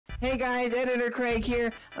Hey guys, Editor Craig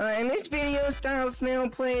here. In this video, Style Snail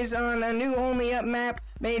plays on a new Only Up map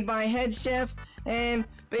made by Head Chef, and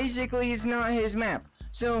basically it's not his map.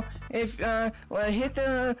 So if hit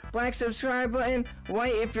the black subscribe button,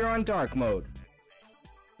 white if you're on dark mode.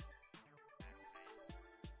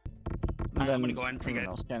 I'm gonna go ahead and take it.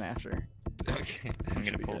 I'll scan after. Okay, I'm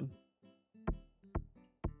gonna pull.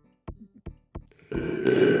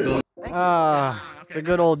 The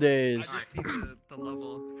good old days. The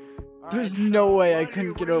level. There's no way I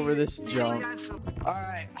couldn't get over this jump.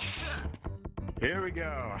 Alright. Here we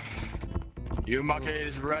go. You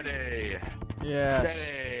monkeys ready? Yes.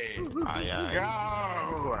 Steady. Go!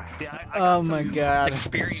 Yeah, Oh my god.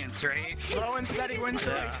 Experience, right? slow and steady wins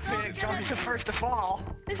the race, pig. Don't be the first to fall.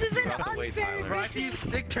 This is an unfair Right, he's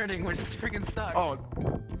stick turning, which freaking sucks. Oh,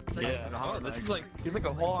 like yeah. Oh, this is like he's like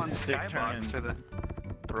a whole-on skybox for the.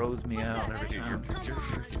 Throws me out every time. You're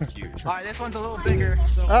freaking huge. Alright, this one's a little bigger.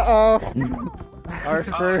 So Our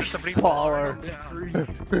first faller.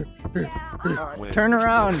 Alright. Turn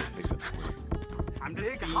around. I'm just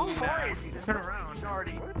Big, how far is he? Turn around,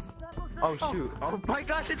 already. Oh shoot! Oh my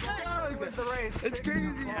gosh, it's stuck! The race. It's crazy.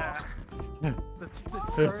 Yeah. Let's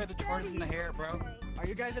throw the tortoise in the hair, bro. Are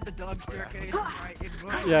you guys at the dog staircase? Right,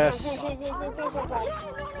 Yes. Oh my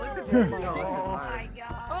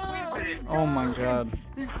god. Oh my god.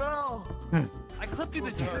 He fell. I clipped you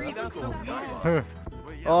the tree. That was so weird.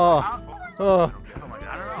 Oh. Oh.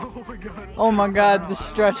 Oh my god. Oh my god, the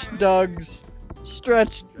stretched dogs.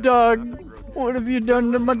 Stretched dog. What have you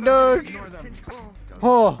done to my dog?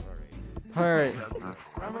 Oh. Alright.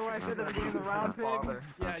 Remember when I said at the beginning of the round, pig?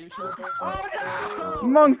 Yeah, you should have.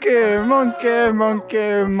 Monkey, monkey,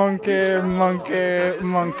 monkey, monkey, monkey,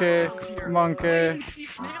 monkey, monkey,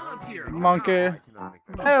 monkey.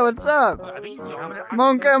 Hey, what's up?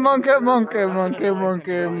 Monkey, monkey, monkey, monkey,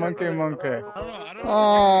 monkey, monkey, monkey.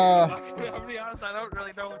 Oh. To be honest, I don't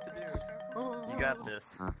really know what to do. You got this.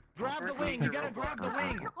 Grab the wing, you gotta grab the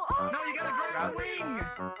wing. No, you gotta grab the wing.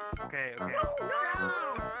 Okay, okay.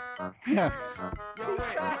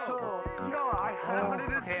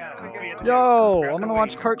 Yo, I'm gonna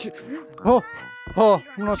watch cartoon. Oh, I'm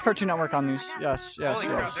gonna watch Cartoon Network on these. Yes, yes, Holy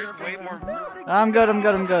crap, yes. there's way more. I'm good. I'm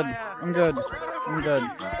good. I'm good. I'm good. I'm good. You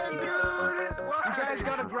guys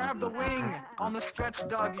gotta grab the wing on the stretch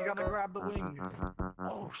dog. You gotta grab the wing.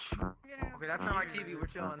 Oh shit. Okay, that's not my TV. We're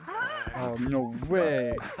chilling. Oh no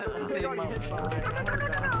way. That's me,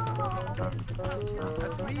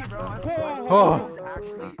 bro. Oh. It's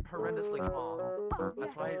actually horrendously small.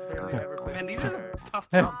 That's why I barely ever play. Man, these are tough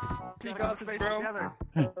jumps. We got space together.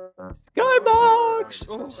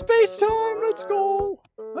 Skybox! Space time, let's go!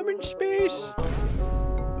 I'm in space!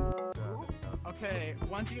 Okay,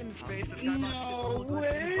 once you get into space, the skybox gets a little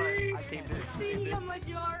glitchy, but I saved it. See, I'm a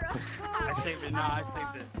Yara. I saved it. No, I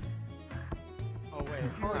saved it. Oh wait,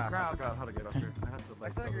 holy crap. I forgot how to get up here. I have to I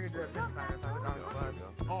thought you were gonna do a pitch fire if I was on the floor.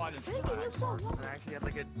 Oh, I just I actually had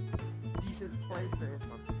like a decent play space.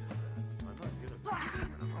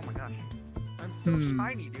 Oh my gosh. I'm so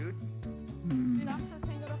tiny, dude. Dude, I'm so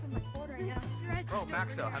tangled up in my cord right now. Oh,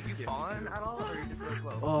 Maxo, have you fallen at all, or are you just really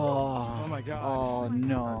slow? Oh, my god. Oh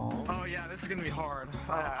no. Oh yeah, this is gonna be hard.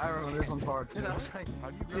 I remember this one's hard too. Dude, I was like,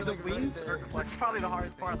 see the wings? This is probably the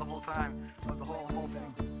hardest part of the whole time, of the whole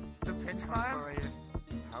thing. The pitch climb?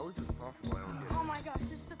 How is this possible? I don't get it. Oh my gosh,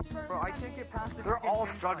 this is the first Bro, I can't get past it. They're all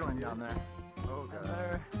struggling down there. Oh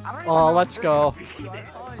god. Oh, let's go.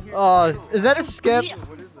 Oh, is that a skip?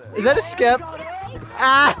 Is that a skip?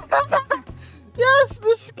 Ah! Yes,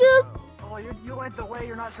 the skip! Oh, you went the way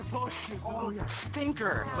you're not supposed to. Oh, you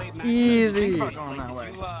stinker. Wait, Max, Easy. think about Going that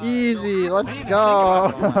way. Easy, let's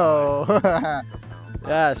go!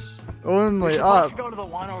 Yes, only You're up. supposed to go to the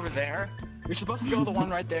one over there. You're supposed to go to the one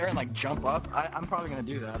right there and like jump up. I'm probably gonna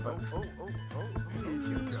do that, but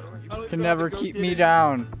Can never keep me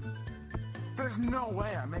down. there's no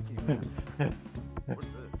way I'm making it. What's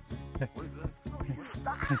this? What is this?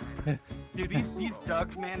 Stop. Dude, these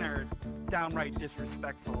ducks, man, are downright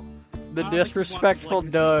disrespectful. The disrespectful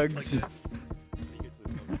Dougs.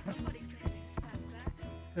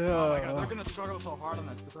 Oh my god, they're gonna struggle so hard on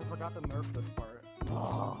this because I forgot to nerf this part.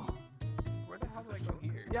 Where the hell did I go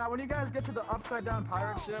here? Yeah, when you guys get to the upside down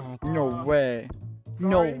pirate ship. No way.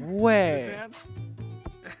 No way. Advance.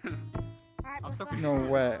 I'm so confused. No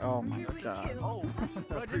way. Oh my god. Oh,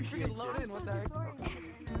 bro, you freaking load in. What the heck?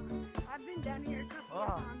 I've been down here a couple Oh. of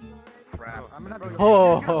times already. Crap. I'm gonna have to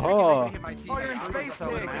Oh, oh, Oh, you're in space,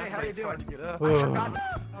 pig. Hey, how you doing? I oh. forgot.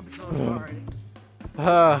 I'm so sorry.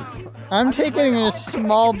 I'm taking a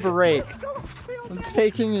small break. I'm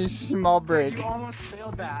taking a small break. You almost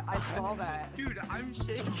failed that. I saw that. Dude, I'm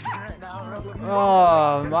shaking Right now, bro.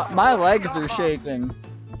 Oh, my legs are shaking.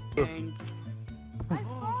 Dang.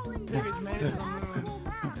 Biggest made it to the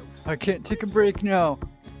moon. I can't take a break now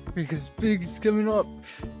because Big's coming up.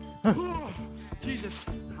 Jesus.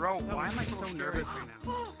 Bro, why am I so nervous right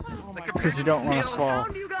now? Oh my Because you don't want to fall.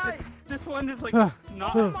 Found you guys. This one is like Huh.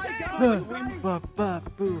 not. Oh my god. Ba ba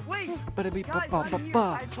boo. Wait. Ba ba ba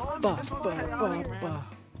ba I told you ba this was ba chaotic, ba man. ba.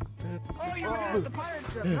 Oh, you got the pirate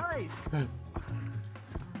ship. Nice.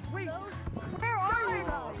 Wait. Where are you?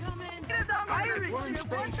 It's a pirate We're in ship.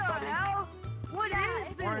 What space, the buddy. hell? What is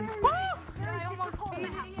We're in this? space. I almost beat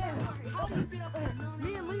it.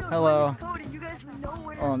 Me and Leo. Hello. Cody, you guys know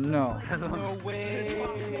where. Oh no. No way.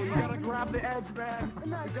 You gotta grab the edge, man.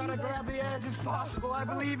 You gotta grab the edge. It's possible. I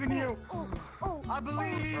believe in you. I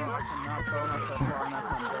believe. Not throw myself far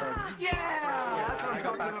enough on bed. Yeah, that's what I'm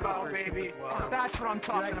talking about, baby. That's what I'm Dude,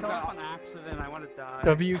 I talking fell off about. on accident. I want to die.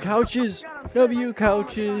 W couches. W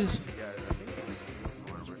couches.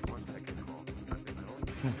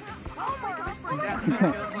 Oh my god. Yes, it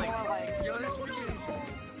feels more like. Yo, this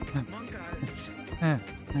freaking monk eyes.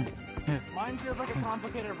 Mine feels like a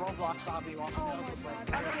complicated Roblox hobby while Snail's just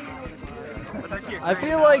like.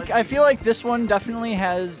 I feel like this one definitely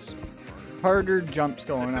has harder jumps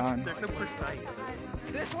going on. They're so precise.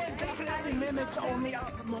 This one definitely mimics only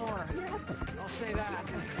up more. I'll say that.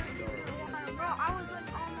 Bro, I was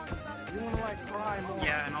like almost about to. You wanna like cry more.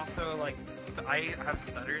 Yeah, and also like I have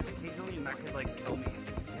stutters occasionally, and that could like kill me.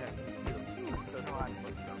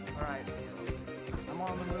 Alright. I'm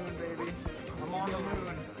on the moon, baby. I'm on the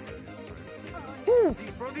moon. Woo.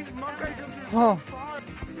 Bro, these monk items are Oh. so fun.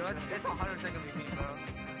 Yo, it's 100% gonna be me, bro.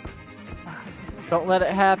 Don't let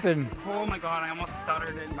it happen. Oh my god, I almost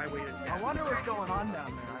stuttered in my way to I death. wonder what's going on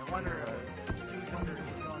down there. I wonder who's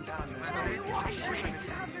going down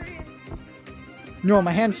there. No,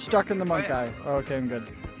 my hand's stuck in the monk eye. Oh, okay, I'm good.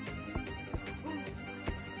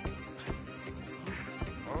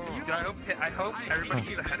 Dude, I hope everybody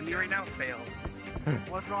who's ahead of me right now fails.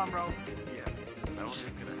 What's wrong, bro? Yeah, I don't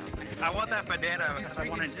think it's gonna happen. I want that banana. I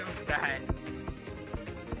want it that.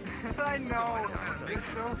 I know. They're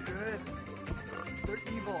so good. They're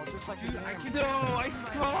evil, just like the game. No, I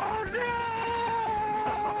stalled.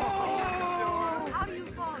 How do you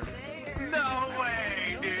fall there? No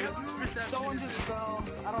way, dude. Someone just fell.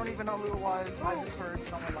 I don't even know who it was. I just heard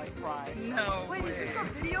someone like cry. No Wait, is way. this a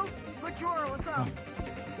video? Majora, what's up?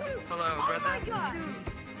 Hello, Oh my brother. god.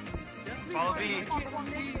 Follow me. I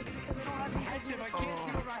can't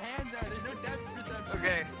see where my hands are. There's no depth perception.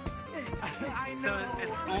 Okay. I So know.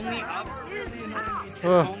 it's only up. It's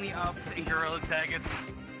Ugh. only up in Gorilla Tag.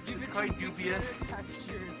 It's quite dubious.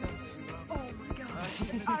 Texture or something, bro. Oh my god.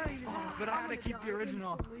 I don't even know. But I gotta keep the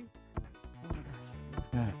original.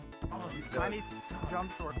 Tiny jump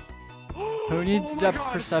short. Who needs Oh my depth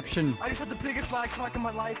God. perception? I just had the biggest lag smack in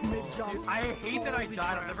my life mid-jump. I hate that I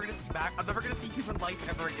died. I'm never gonna see back. I'm never gonna see human life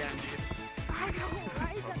ever again, dude. I know,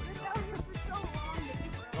 right? I've been down here for so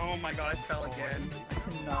long. Oh my god, I fell again.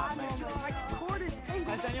 Not Oh no, my cord is tangled.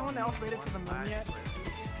 Has anyone else made it to the moon yet?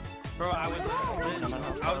 Bro, I was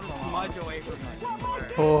a smudge away from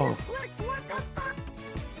it. Oh.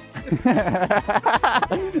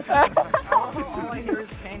 All I hear is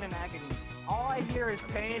pain and agony. All I hear is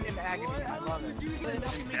pain and agony. I love it.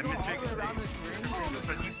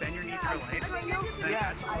 But you bend your knees for life?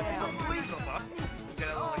 Yes, I am.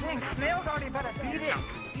 Dang, Snail's already better beat it.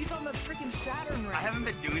 He's on the freaking Saturn ring. I haven't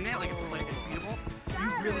been doing it, like it's beatable.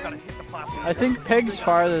 You really gotta hit the platform. I think Pig's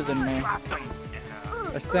farther than me. Yeah.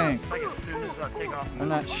 I think. Like as soon as I take off. I'm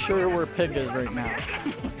not sure where Pig is right now.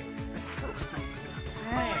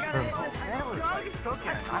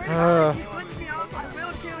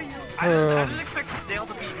 I didn't expect Dale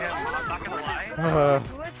to beat him, I'm not gonna lie.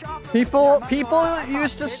 People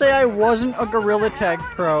used to say I wasn't a Gorilla Tag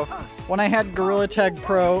Pro when I had Gorilla Tag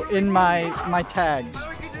Pro in my tags.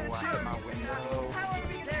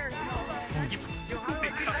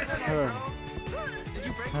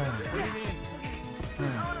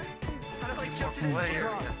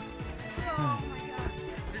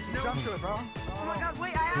 Jump to it, bro. Oh my god,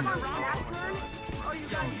 wait, I have a round turn? Oh, you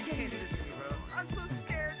guys can't. I'm so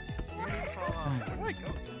scared.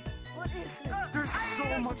 What is this? There's so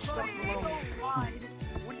much stuff below me.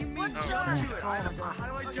 What do you mean jump to it? How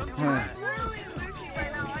do I jump to I'm literally losing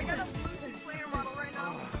right now. I got a blue player model right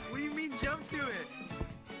now. What do you mean jump to it?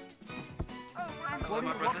 Oh,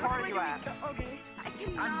 What part are you at? Okay, I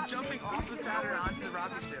cannot. I'm jumping off the Saturn onto the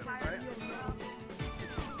rocket ship, right?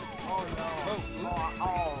 Oh no.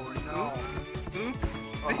 Oh no. Oops.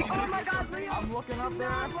 Oh my I'm looking up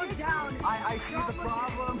there. Look down. I see the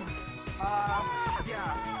problem.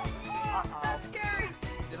 Yeah. That's scary.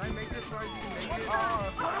 Did I make this right? Did you make it?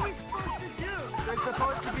 What are we supposed to do? There's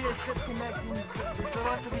supposed to be a ship connecting. There's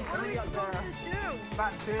supposed to be 3 up there.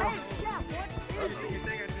 About 2. Hey, Chef, So you're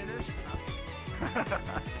saying I finished?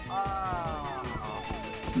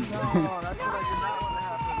 No, that's what I did not want to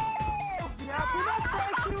happen. yeah, we got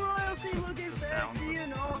selection royalty looking fancy, you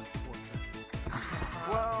know.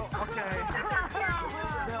 Well, okay.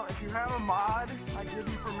 Now, if you have a mod, I give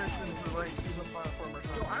you permission to like use a platform or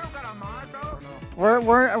something. I don't got a mod, bro.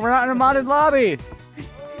 We're not in a modded lobby.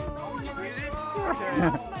 Okay.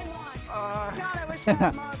 God, I wish I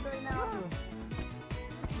had mods right now.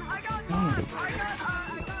 I got mods.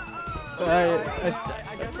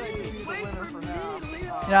 I guess I gave you the winner for now.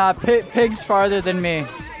 Yeah, Pig's farther than me.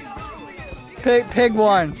 Pig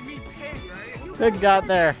won. Pig got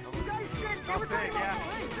there.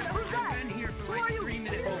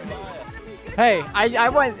 Hey,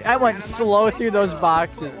 I went slow through those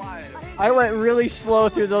boxes. I went really slow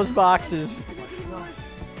through those boxes.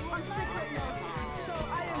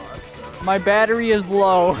 My battery is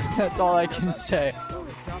low. That's all I can say.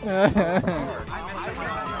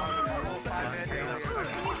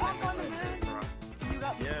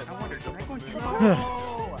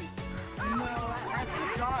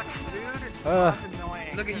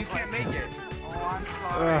 Look at you can't make it. Oh, I'm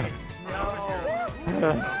sorry.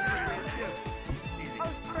 No.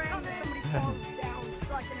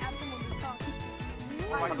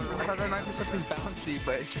 There might be something bouncy,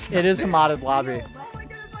 but it's just. It is a modded lobby.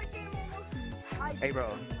 Hey,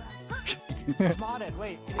 bro. It's modded.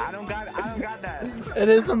 Wait. I don't got that. It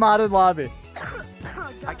is a modded lobby.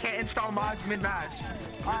 I can't install mods mid-match.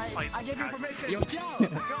 I give you permission. Yo, Joe!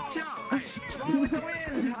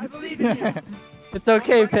 I believe in you. It's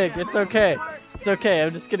okay, Pig. It's okay. It's okay.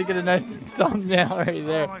 I'm just gonna get a nice thumbnail right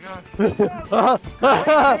there. Oh my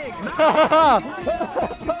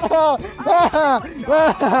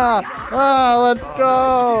god. Let's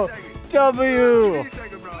go. W.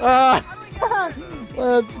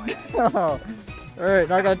 Let's go. Alright,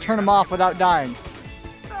 now I gotta turn them off without dying.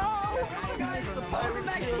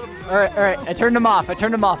 Alright, I turned them off.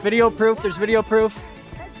 Video proof, there's video proof.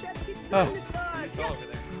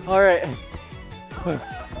 Alright.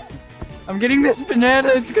 I'm getting this banana,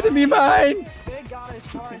 it's gonna be mine! Big got as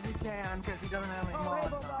far as he can because he doesn't have any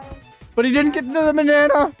mods. But he didn't get to the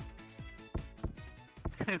banana!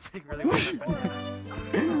 Pig really wants a banana.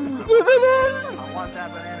 The banana! I want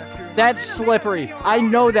that banana too. That's slippery. I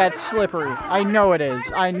know that's slippery. I know it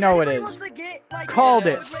is. I know it is. Called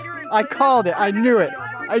it. I called it. I knew it.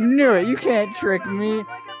 I knew it. You can't trick me.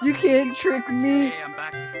 You can't trick me. Hey, I'm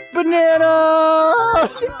back. Banana!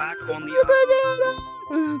 Back on the Banana!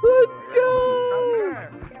 Let's go!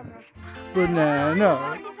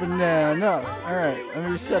 Banana. Banana. Alright, let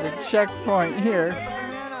me set a checkpoint here.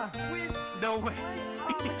 No way.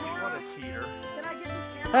 What a cheater.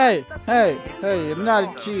 Hey, I'm not a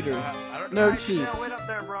cheater. No cheats. Wait up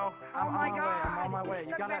there, bro. I'm on my way.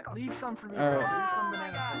 You gotta leave some for me. All right. Leave some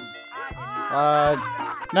banana for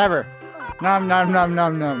me. Never. Nom nom nom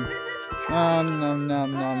nom nom. Nom nom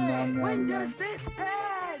nom nom nom nom.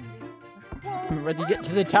 I'm ready to get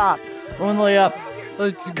to the top. Only up.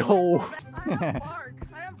 Let's go.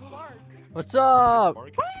 What's up?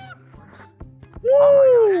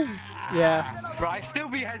 Woo! Yeah. Bro, I still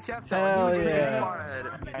be head chef though. Hell He was taking yeah. far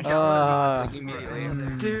ahead.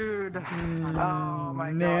 Immediately. Dude. Oh my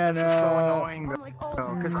god. Nana. This is so annoying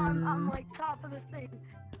though. Cause I'm like top of the thing.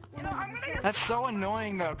 You know, I'm gonna that's so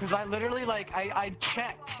annoying though, because I literally like I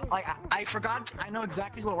checked. Like I forgot. I know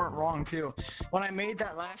exactly what went wrong too. When I made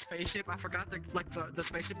that last spaceship, I forgot the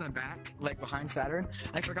spaceship in the back, like behind Saturn.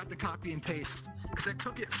 I forgot to copy and paste because I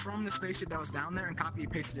took it from the spaceship that was down there and copy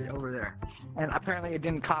and pasted it over there. And apparently it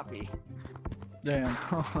didn't copy. Damn.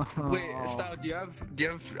 Wait, Style, do you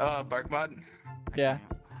have bark mod? Yeah.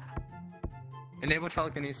 Enable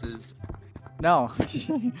telekinesis. No.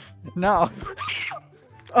 No.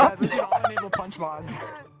 Yeah, we should all enable punch mods.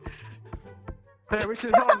 Hey, we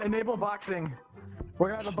should enable boxing.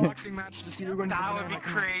 We're gonna have a boxing match to see who wins. That would be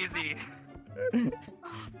crazy. Come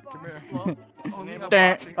here. Enable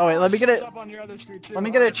Dang. boxing. Oh wait, let me get it. Up on your other screen, too. Let me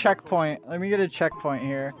get a checkpoint. Let me get a checkpoint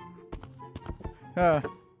here. I don't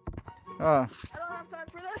have time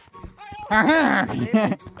for this.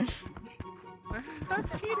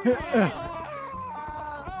 That's cheating.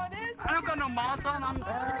 Oh, it is. I don't got no mods on. I'm. I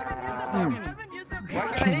haven't used it Why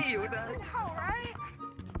can I hit you? What the heck? right?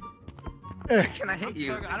 Why can I hit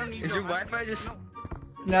you? I don't need Is no your Wi-Fi just...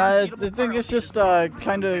 No, I think it's just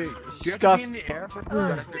kind of Do you have to scuffed. be in the air for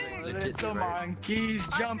little monkeys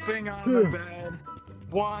jumping on the bed.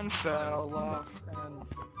 One fell off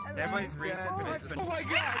and Everybody's dead. breathing. Oh my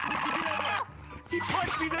god! He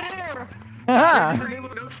punched me in the air! Just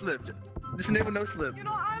enable no slip. Just enable no slip. You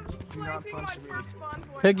know, I'm placing my first spawn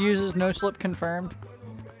point. Pig uses no slip confirmed.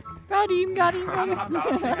 Got him, got him, got him. I'm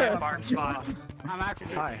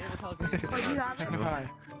actually Hi. Wait, you have it? Hi.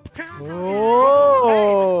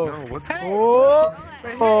 Oh! No, what's Oh!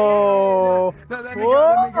 Oh! No, let me go,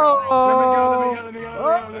 let me go. Let me go, let me go,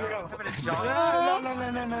 let me go, let me go. Oh! No, no,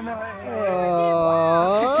 no, no, no,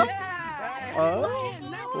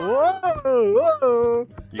 Whoa!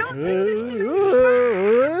 Don't do this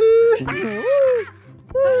to me.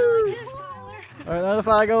 Alright, then if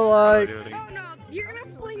I go like. Oh no, you're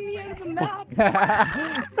gonna fling me out of the map. Okay,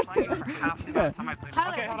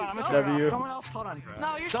 hold on, I'm gonna turn it W. off. Someone else, hold on.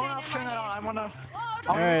 No, you're Someone else staying turn in that my on, I wanna...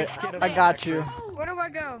 Alright, I got you. Where do I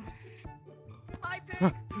go?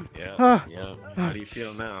 Yeah. How do you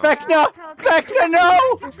feel now? Vecna! Vecna, no!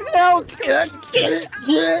 No!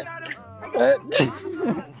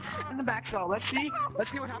 In the back cell, let's see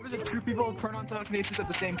what happens if two people turn on telekinesis at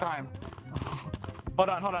the same time. Hold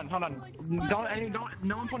on.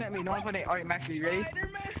 No one point at me, Alright, Max, are you ready?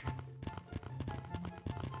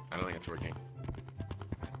 I don't think it's working.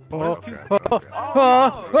 Oh, crap.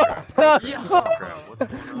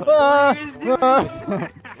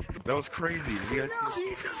 That was crazy. You guys see?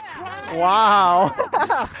 Jesus Christ! wow!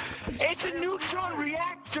 It's a neutron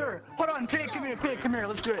reactor! Hold on, Pig, come here,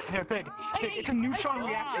 let's do it. Here, Pig. It's a neutron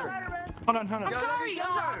reactor. Hold on. I'm sorry,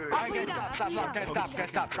 Alright, guys, stop.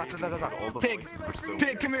 Pig,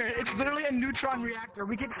 come here. It's literally a neutron reactor.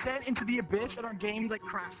 We get sent into the abyss and our game, like,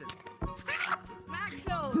 crashes. Stop!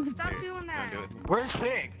 Maxo, stop doing that. Do it. Where's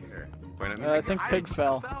Pig? Here, point at me. I think Pig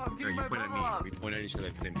fell. No, you point at me. We point at each other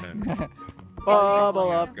at the same time.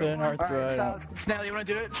 Bubble up in our Alright, throat. Snail, you wanna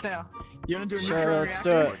do it? Snail. You wanna do a Sure, neutron let's do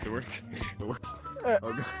reactor? it. It works. It works. Oh,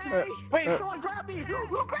 God. Wait, someone grab me!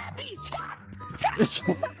 Who grabbed me? Stop!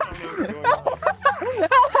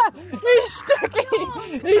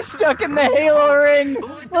 He's stuck in the Halo ring.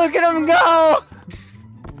 Look at him go.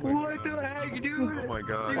 What the heck, dude? Oh my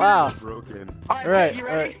God. Wow. It's broken. Alright, Right, Pig, you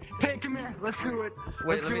ready? alright. Pig, come here. Let's do it.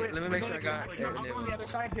 Wait, Let's do let me make sure I got it. I'll go on the other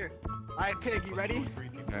side here. Alright, Pig, you ready?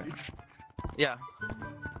 Yeah.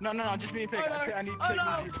 No, just me and Pig. Oh, no. I need Oh, Pig.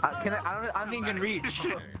 no. needs you. I don't even reach.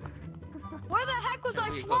 Where the heck was I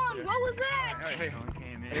flung? What was that? Alright, Pig.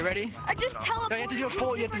 Are you ready? I just teleported. No,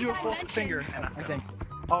 you have to do a full finger, I think.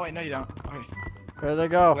 Oh wait, no you don't. Okay. Where'd they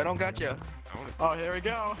go? I don't got you. Oh, here we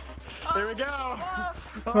go. Here we go.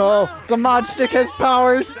 Oh, the mod stick has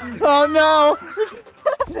powers. Oh no!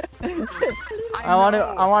 I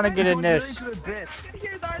want to get in this. Bro,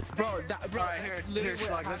 here,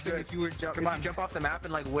 Slug, let's do it. If you jump off the map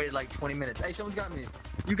and like wait like 20 minutes. Hey, someone's got me.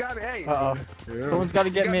 You got me. Hey. Uh oh. Someone's got to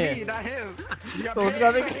get You got me. not him. You got Someone's me,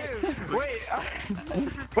 gotta not get- him.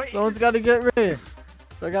 Wait. Someone's got to get me.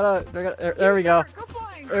 There we go. Go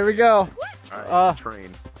flying. There we go. Alright,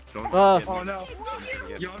 train. Someone's gonna Oh get me.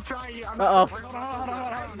 no. Yo, I'm trying. Uh-oh. Wait,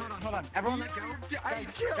 hold on. Everyone let go.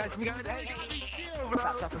 Guys, we got it.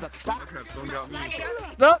 Stop. Someone got me.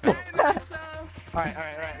 Nope. Alright.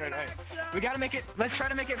 We gotta make it. Let's try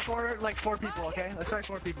to make it four people, okay? Let's try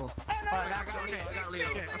 4 people. Alright, Max,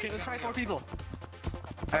 okay, let's try 4 people.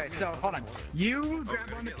 Alright, so hold on. You grab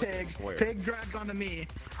onto Pig. Pig grabs onto me.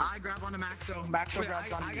 I grab onto Maxo. Maxo grabs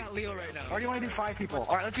onto me. I got Leo right now. Or do you want to do 5 people?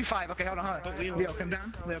 Alright, let's do 5. Okay, hold on. Leo, come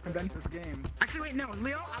down. Leo, come down. Actually, wait, no.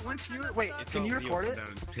 Leo, I want you. Wait, can you record it?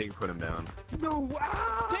 It's Pig put him down. No,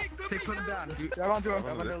 wow. Pig, put him down. Grab onto him.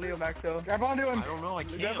 Grab onto Leo, Maxo. Grab onto him. I don't know. I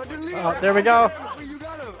can't. Grab onto Leo. Oh, there we go. You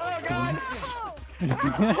got him. Oh, God.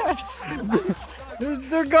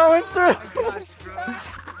 They're going through. Gosh, bro.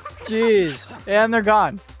 Jeez. And they're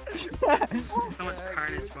gone. So much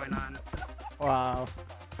carnage going on. Wow.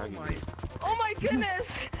 Oh my goodness.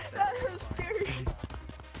 That was scary.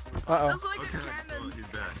 Uh That was like a cannon. He's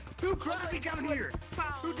back. Who grabbed me down here?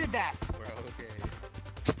 Who did that? Bro, okay.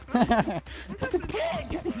 oh. So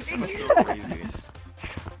crazy.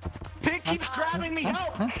 Pig keeps grabbing me.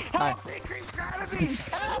 Help! Hi. Help! Pig keeps grabbing me.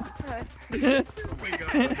 Help! Oh my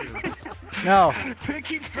God. No. Pig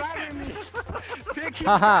keeps grabbing me. Pig keeps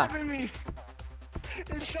Haha. grabbing me.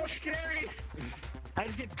 It's so scary. I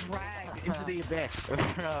just get dragged into the abyss. Nice,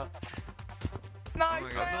 Oh my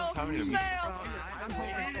God, fail. how many of you? Fail. I'm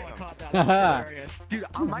hoping someone caught that. Haha. That's hilarious. Dude,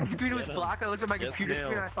 my screen was black. I looked at my Yes, computer Neil.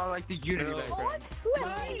 screen and I saw like the Unity background. What? Who am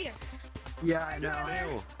I? Yeah, I know.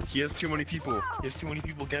 No, he has too many people. He has too many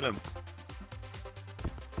people. Get him.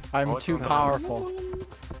 I'm too powerful.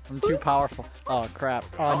 I'm too powerful. Oh crap.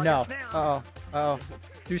 Oh no. Uh-oh. Uh-oh.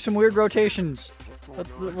 Do some weird rotations.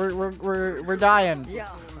 We're dying. Yeah.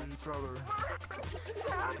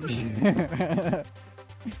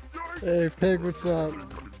 Hey pig, what's up?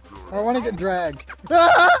 I want to get dragged.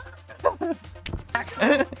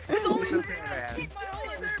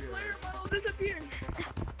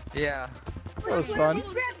 Yeah. That was fun.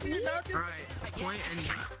 Alright, point and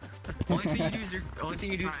only thing you do is only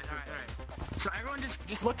thing you do. Alright. So everyone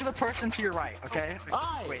just look to the person to your right, okay?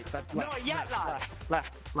 Wait, that's left. No, yeah,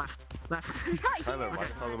 left. Tyler, why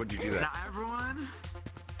the hell would you do that? Now everyone,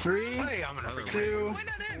 3, Hey, I'm gonna 2.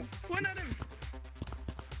 Point at him.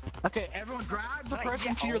 Okay, everyone grab the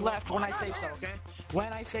person to your left when I say so, okay?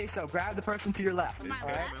 When I say so, grab the person to your left.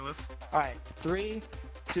 Alright, 3,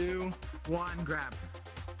 2, 1, grab.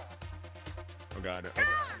 Oh god.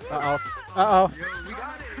 Uh-oh. Uh-oh. Yo, we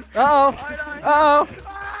got it. Uh-oh. Uh-oh.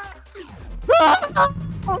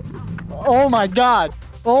 Oh my god.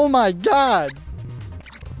 Oh my god.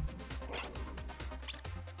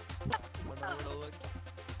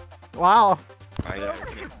 Wow.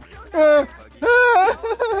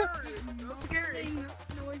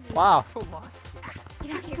 Wow.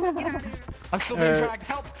 I'm still being dragged.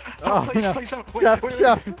 Help! Oh, Please, no. please, help.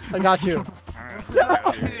 Chef, I got you.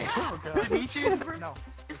 No.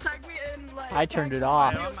 Just tag me in, like. I turned it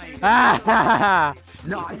off.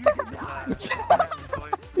 No, you did not.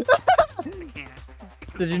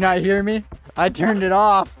 Did you not hear me? I turned it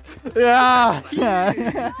off. Yeah.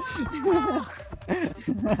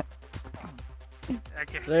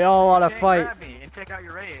 They all want to fight. Grab me and take out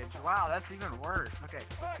your rage. Wow, that's even worse. Okay.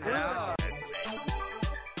 Yeah.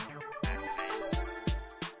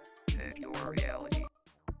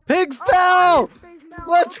 Pig fell!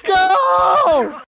 Let's go!